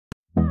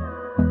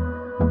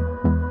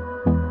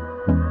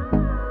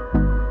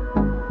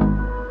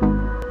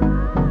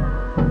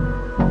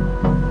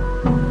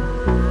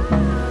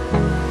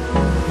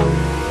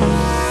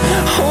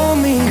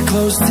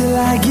close till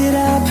I get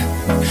up.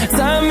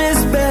 Time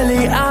is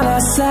barely on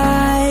our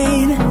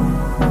side.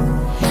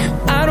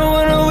 I don't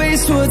wanna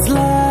waste what's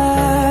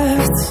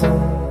left.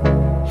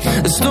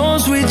 The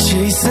storms we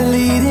chase are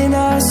leading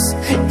us,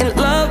 and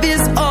love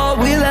is all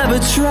we'll ever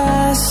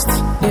trust.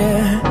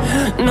 Yeah,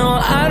 no,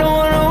 I don't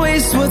wanna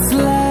waste what's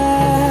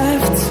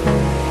left.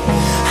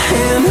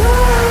 And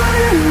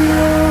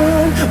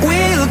on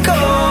we'll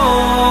go,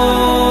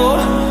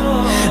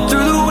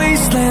 through the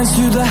wastelands,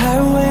 through the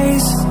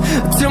highways,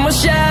 till my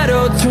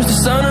shadow turns to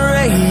sun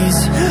rays.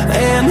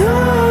 And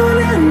on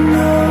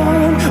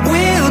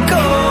we'll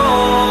go,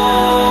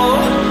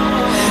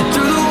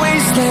 through the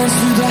wastelands,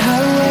 through the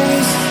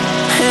highways,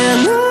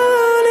 and on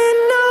we'll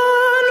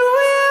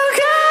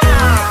go.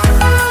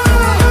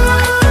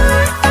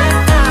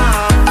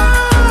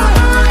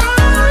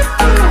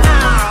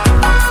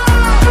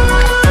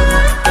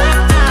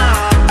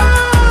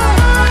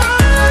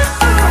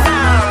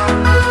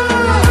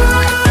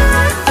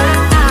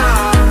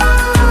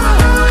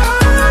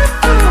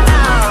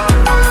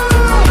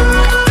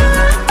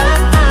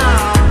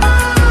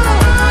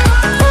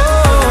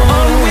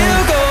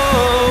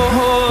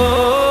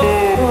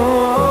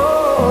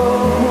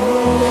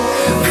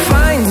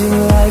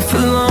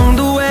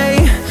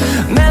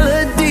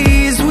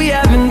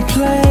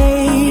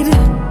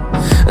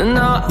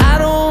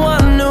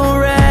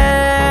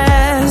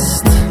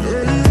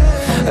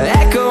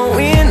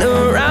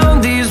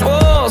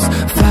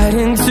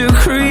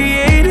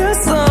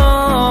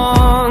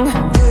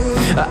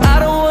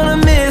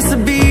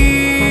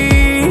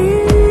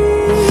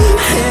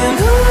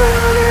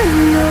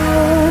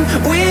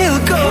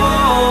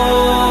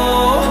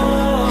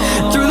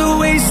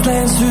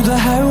 Through the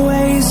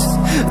highways,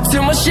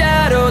 till my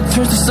shadow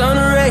turns to sun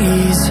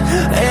rays.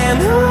 And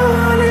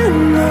on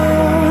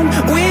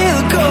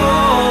we'll go,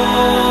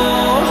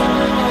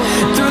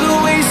 through the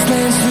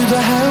wastelands, through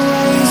the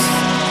highways,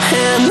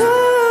 and on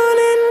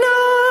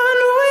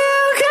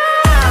we'll go.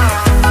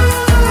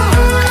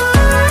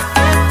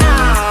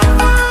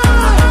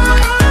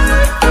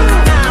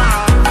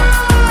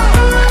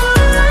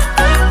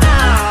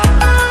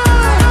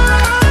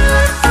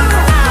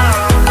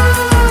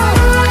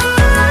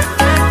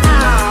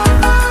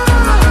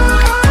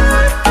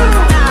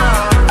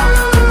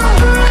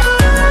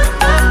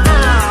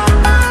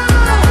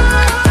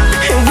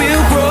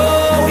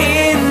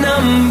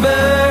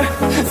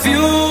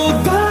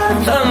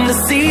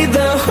 See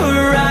the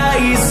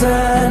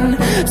horizon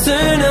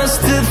turn us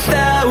to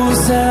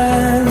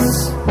thousands,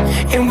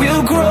 and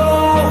we'll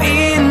grow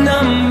in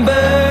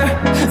number,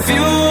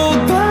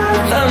 fueled by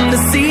them. To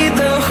see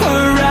the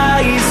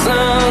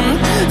horizon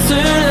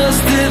turn us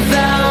to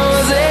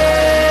thousands,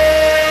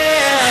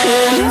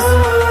 and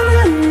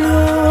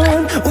on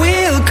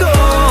we'll go,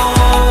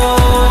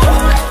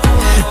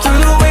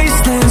 through the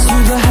wastelands,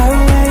 through the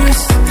highways,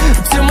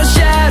 till my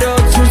shadow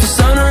turns to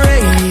sun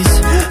rays.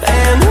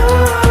 And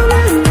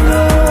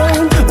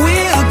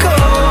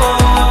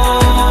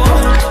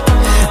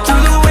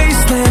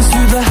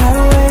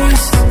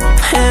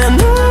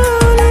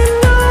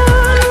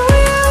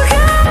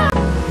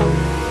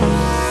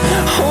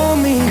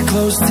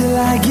till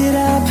I get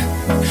up,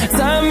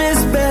 time is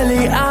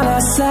barely on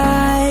our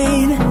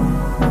side.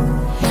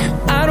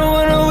 I don't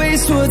wanna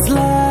waste what's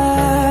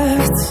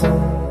left.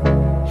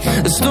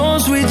 The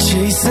storms we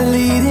chase are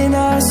leading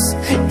us,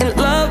 and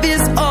love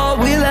is all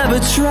we'll ever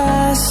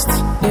trust.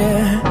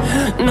 Yeah,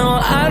 no,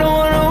 I don't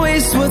wanna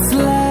waste what's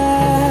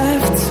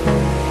left.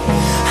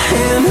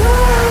 And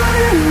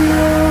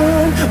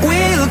on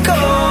we'll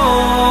go,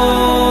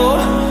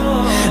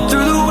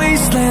 through the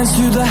wastelands,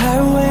 through the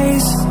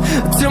highways,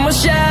 till my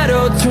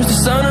shadow turns to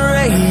sun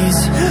rays.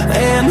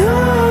 And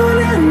on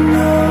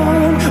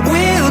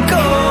we'll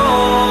go,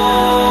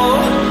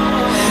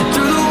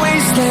 through the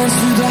wastelands,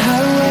 through the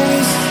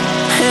highways,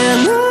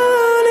 and on.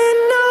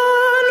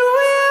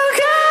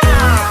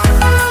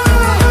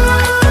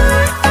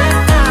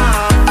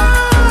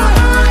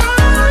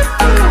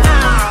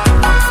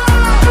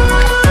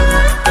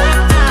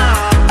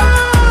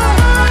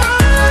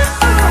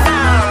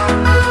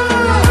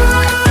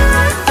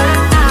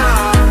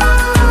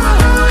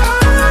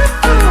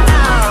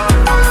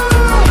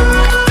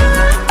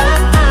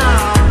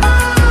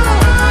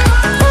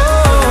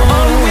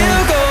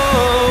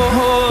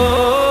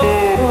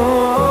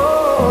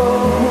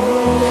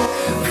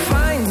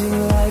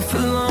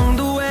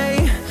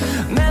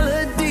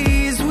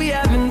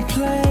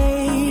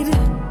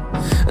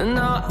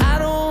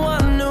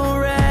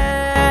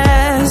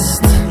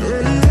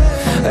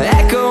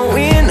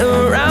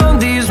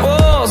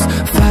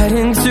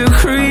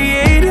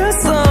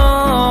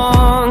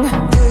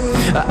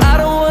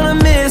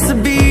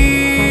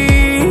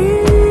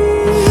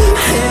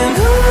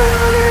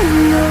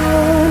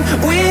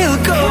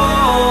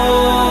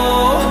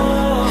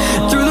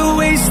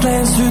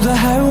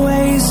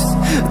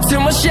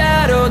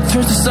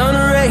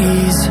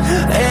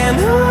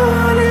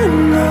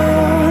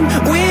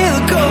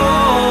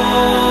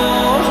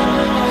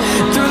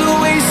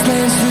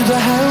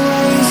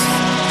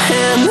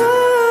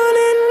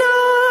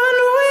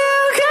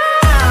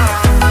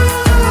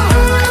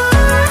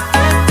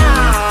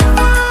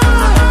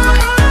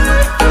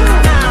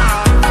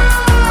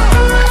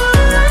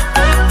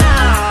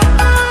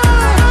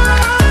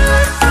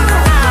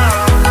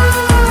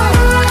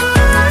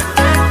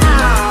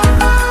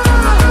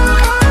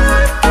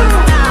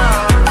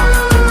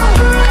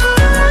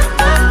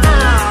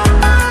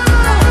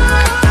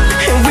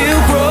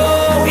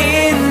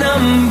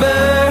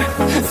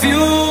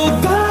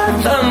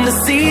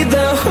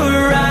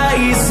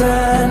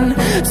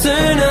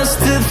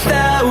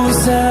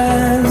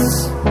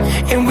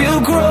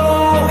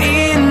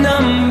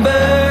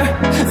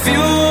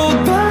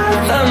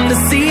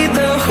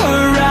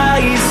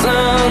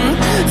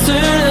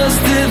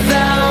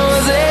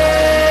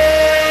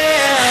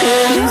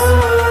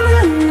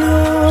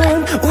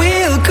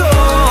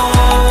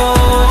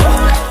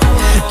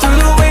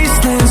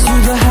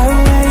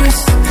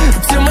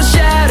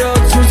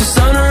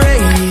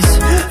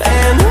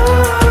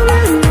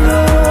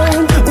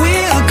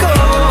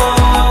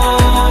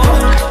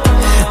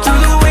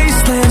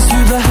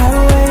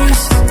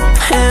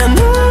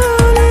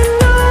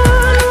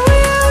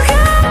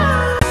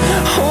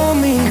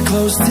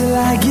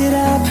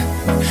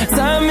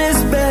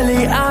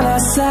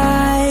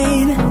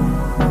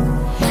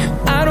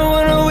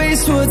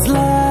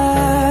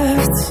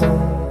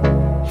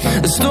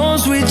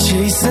 storms we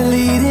chase are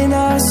leading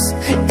us,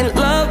 and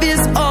love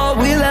is all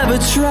we'll ever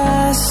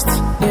trust.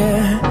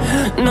 Yeah,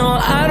 no,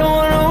 I don't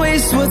wanna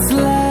waste what's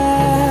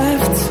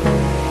left.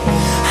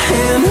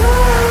 And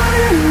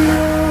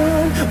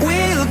on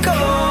we'll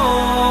go,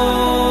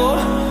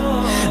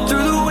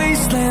 through the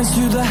wastelands,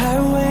 through the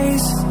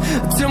highways,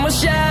 till my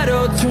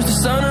shadow turns to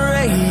sun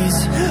rays.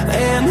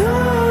 And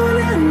on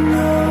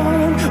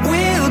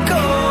we'll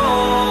go,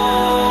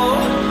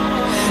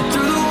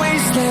 through the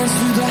wastelands,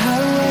 through the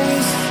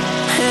highways,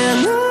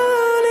 and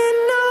on we'll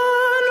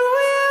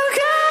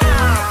go.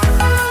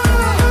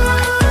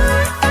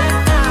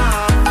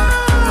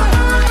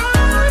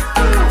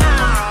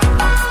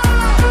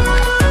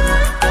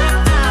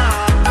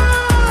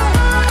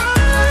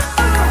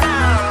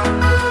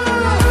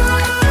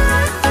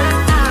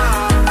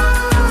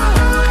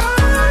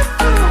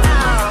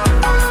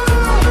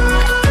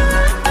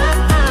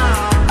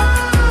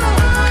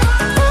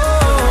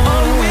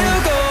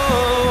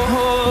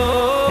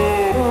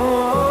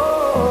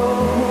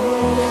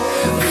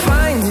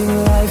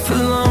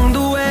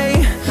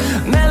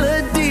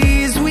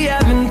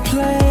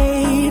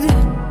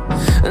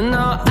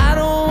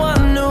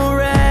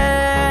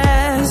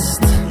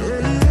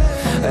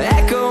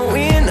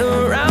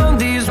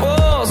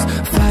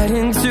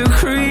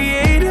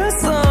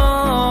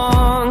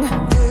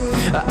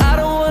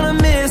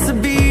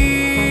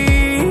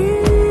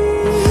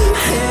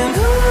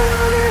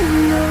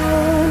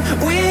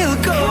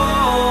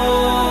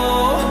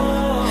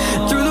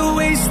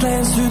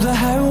 Through the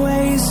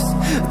highways,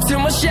 till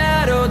my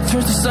shadow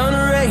turns to sun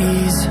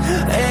rays.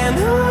 And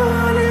on